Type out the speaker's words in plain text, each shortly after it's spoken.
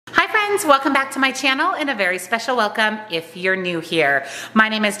friends, welcome back to my channel and a very special welcome if you're new here. My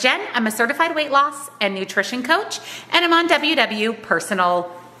name is Jen. I'm a certified weight loss and nutrition coach and I'm on WW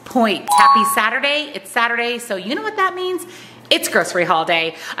Personal Points. Happy Saturday. It's Saturday, so you know what that means. It's grocery haul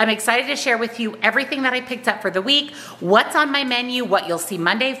day. I'm excited to share with you everything that I picked up for the week, what's on my menu, what you'll see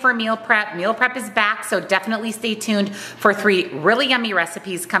Monday for meal prep. Meal prep is back, so definitely stay tuned for 3 really yummy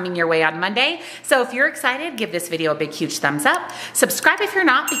recipes coming your way on Monday. So if you're excited, give this video a big, huge thumbs up. Subscribe if you're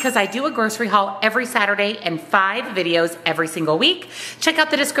not, because I do a grocery haul every Saturday and 5 videos every single week. Check out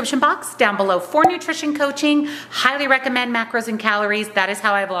the description box down below for nutrition coaching. Highly recommend macros and calories. That is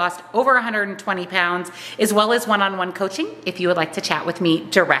how I've lost over 120 pounds, as well as one-on-one coaching if you would like to chat with me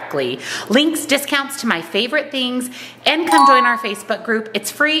directly. Links, discounts to my favorite things, and come join our Facebook group. It's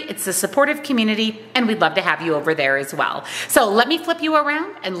free, it's a supportive community, and we'd love to have you over there as well. So let me flip you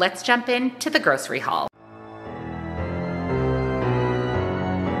around and let's jump into the grocery haul.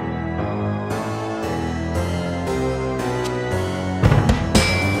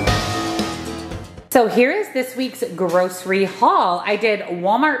 So here is this week's grocery haul. I did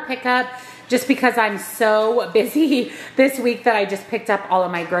Walmart pickup just because I'm so busy this week that I just picked up all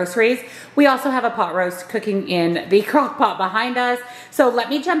of my groceries. We also have a pot roast cooking in the crock pot behind us. So let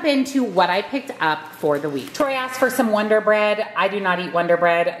me jump into what I picked up for the week. Troy asked for some Wonder Bread. I do not eat Wonder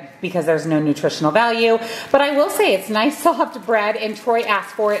Bread because there's no nutritional value, but I will say it's nice soft bread, and Troy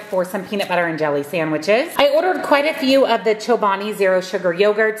asked for it for some peanut butter and jelly sandwiches. I ordered quite a few of the Chobani Zero Sugar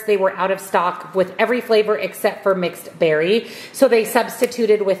yogurts. They were out of stock with every flavor except for mixed berry. So they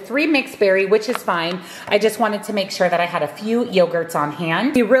substituted with 3 mixed berry, which is fine. I just wanted to make sure that I had a few yogurts on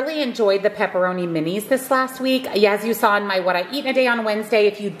hand. We really enjoyed the pepperoni minis this last week. As you saw in my What I Eat in a Day on Wednesday,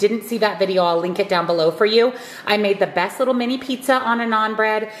 if you didn't see that video, I'll link it down below for you. I made the best little mini pizza on a naan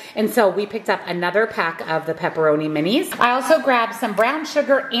bread, and so we picked up another pack of the pepperoni minis. I also grabbed some brown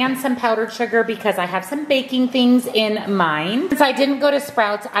sugar and some powdered sugar because I have some baking things in mind. Since I didn't go to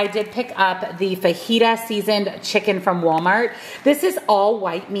Sprouts, I did pick up the fajita seasoned chicken from Walmart. This is all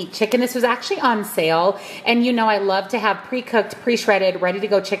white meat chicken. This was actually on sale, and you know I love to have pre-cooked, pre-shredded, ready to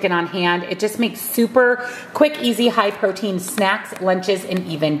go chicken on hand. It just makes super quick, easy, high protein snacks, lunches, and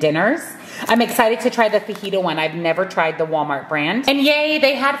even dinners. I'm excited to try the fajita one. I've never tried the Walmart brand. And yay,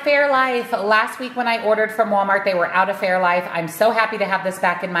 they had Fairlife. Last week when I ordered from Walmart, they were out of Fairlife. I'm so happy to have this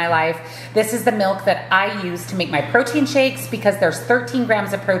back in my life. This is the milk that I use to make my protein shakes because there's 13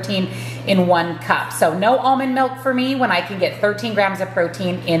 grams of protein in 1 cup. So no almond milk for me when I can get 13 grams of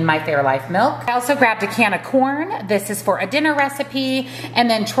protein in my Fairlife milk. I also grabbed a can of corn. This is for a dinner recipe. And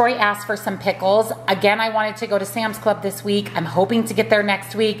then Troy asked for some pickles. Again, I wanted to go to Sam's Club this week. I'm hoping to get there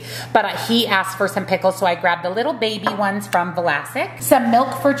next week, but he asked for some pickles, so I grabbed the little baby ones from Vlasic. Some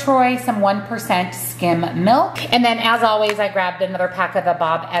milk for Troy, some 1% skim milk. And then as always, I grabbed another pack of the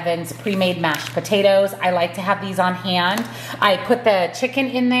Bob Evans pre-made mashed potatoes. I like to have these on hand. I put the chicken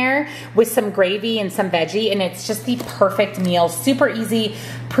in there with some gravy and some veggie, and it's just the perfect meal. Super easy,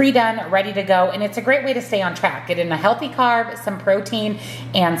 pre-done, ready to go, and it's a great way to stay on track. Get in a healthy carb, some protein,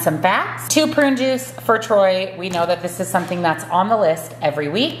 and some fats. 2 prune juice for Troy. We know that this is something that's on the list every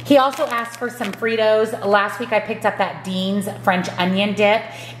week. He also asked for some Fritos. Last week I picked up that Dean's French onion dip,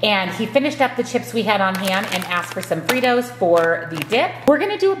 and he finished up the chips we had on hand and asked for some Fritos for the dip. We're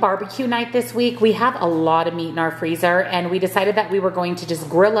gonna do a barbecue night this week. We have a lot of meat in our freezer, and we decided that we were going to just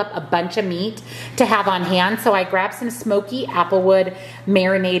grill up a bunch of meat to have on hand. So I grabbed some smoky applewood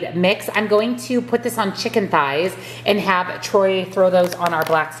marinade mix. I'm going to put this on chicken thighs and have Troy throw those on our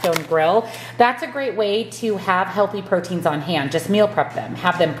Blackstone grill. That's a great way to have healthy proteins on hand. Just meal prep them,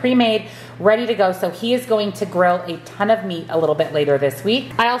 have them pre-made, ready to go. So he is going to grill a ton of meat a little bit later this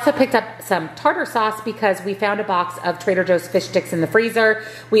week. I also picked up some tartar sauce because we found a box of Trader Joe's fish sticks in the freezer.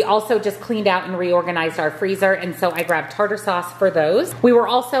 We also just cleaned out and reorganized our freezer, and so I grabbed tartar sauce for those. We were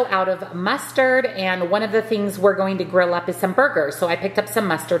also out of mustard, and one of the things we're going to grill up is some burgers, so I picked up some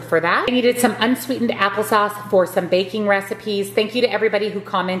mustard for that. I needed some unsweetened applesauce for some baking recipes. Thank you to everybody who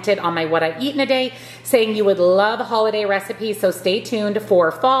commented on my What I Eat in a Day saying you would love holiday recipes, so stay tuned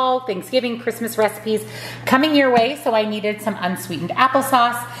for fall, Thanksgiving, Christmas recipes coming your way. So I needed some unsweetened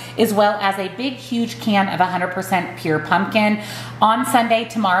applesauce, as well as a big, huge can of 100% pure pumpkin. On Sunday,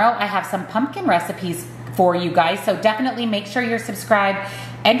 tomorrow, I have some pumpkin recipes for you guys, so definitely make sure you're subscribed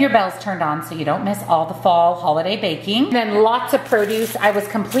and your bells turned on so you don't miss all the fall holiday baking. And then lots of produce. I was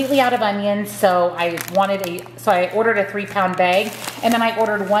completely out of onions, so I ordered a 3-pound bag, and then I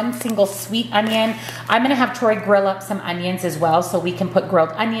ordered 1 single sweet onion. I'm gonna have Troy grill up some onions as well so we can put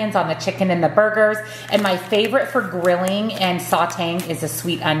grilled onions on the chicken and the burgers. And my favorite for grilling and sauteing is a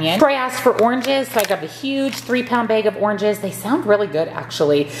sweet onion. Troy asked for oranges, so I got a huge 3-pound bag of oranges. They sound really good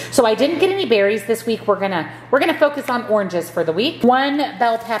actually. So I didn't get any berries this week. We're gonna focus on oranges for the week. 1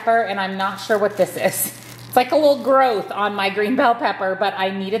 bell pepper, and I'm not sure what this is. It's like a little growth on my green bell pepper, but I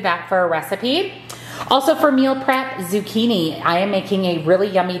needed that for a recipe. Also for meal prep, zucchini. I am making a really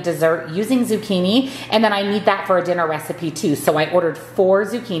yummy dessert using zucchini, and then I need that for a dinner recipe too. So I ordered 4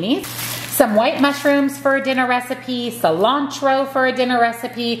 zucchinis. Some white mushrooms for a dinner recipe, cilantro for a dinner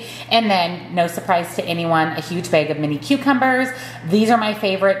recipe, and then, no surprise to anyone, a huge bag of mini cucumbers. These are my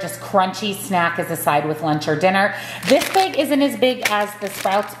favorite, just crunchy snack as a side with lunch or dinner. This bag isn't as big as the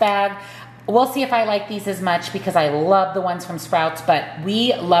Sprouts bag. We'll see if I like these as much because I love the ones from Sprouts, but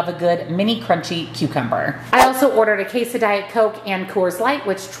we love a good mini crunchy cucumber. I also ordered a case of Diet Coke and Coors Light,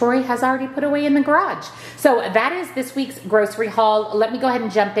 which Troy has already put away in the garage. So that is this week's grocery haul. Let me go ahead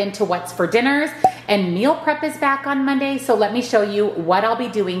and jump into what's for dinners. And meal prep is back on Monday, so let me show you what I'll be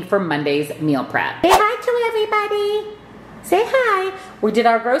doing for Monday's meal prep. Say hi to everybody. Say hi. We did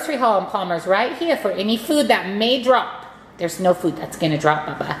our grocery haul in Palmer's right here for any food that may drop. There's no food that's gonna drop,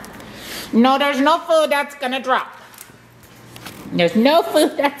 Bubba. No, there's no food that's gonna drop. There's no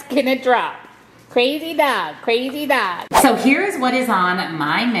food that's gonna drop. Crazy dog, crazy dog. So here's what is on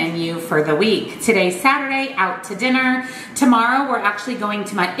my menu for the week. Today's Saturday, out to dinner. Tomorrow we're actually going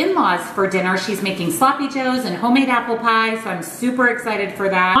to my in-laws for dinner. She's making sloppy joes and homemade apple pie, so I'm super excited for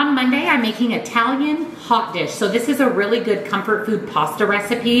that. On Monday, I'm making Italian hot dish. So this is a really good comfort food pasta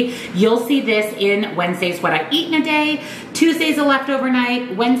recipe. You'll see this in Wednesday's What I Eat in a Day. Tuesday's a leftover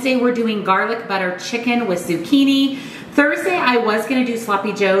night. Wednesday, we're doing garlic butter chicken with zucchini. Thursday, I was gonna do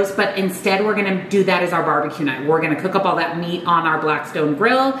sloppy joes, but instead we're gonna do that as our barbecue night. We're gonna cook up all that meat on our Blackstone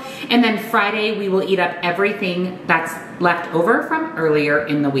grill. And then Friday, we will eat up everything that's left over from earlier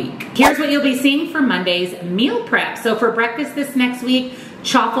in the week. Here's what you'll be seeing for Monday's meal prep. So for breakfast this next week,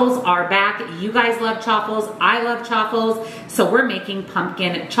 chaffles are back. You guys love chaffles. I love chaffles. So we're making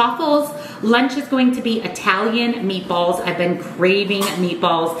pumpkin chaffles. Lunch is going to be Italian meatballs. I've been craving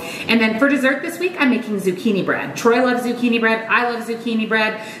meatballs. And then for dessert this week, I'm making zucchini bread. Troy loves zucchini bread. I love zucchini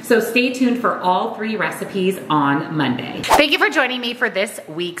bread. So stay tuned for all 3 recipes on Monday. Thank you for joining me for this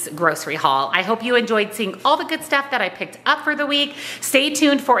week's grocery haul. I hope you enjoyed seeing all the good stuff that I picked up for the week. Stay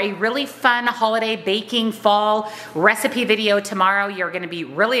tuned for a really fun holiday baking fall recipe video tomorrow. You're gonna be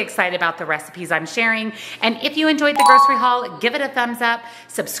really excited about the recipes I'm sharing. And if you enjoyed the grocery haul, give it a thumbs up.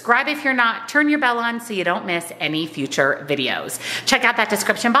 Subscribe if you're not. Turn your bell on so you don't miss any future videos. Check out that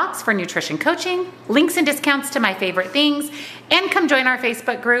description box for nutrition coaching, links and discounts to my favorite things, and come join our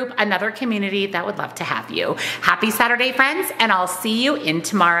Facebook group, another community that would love to have you. Happy Saturday, friends, and I'll see you in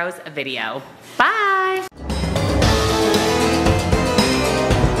tomorrow's video. Bye.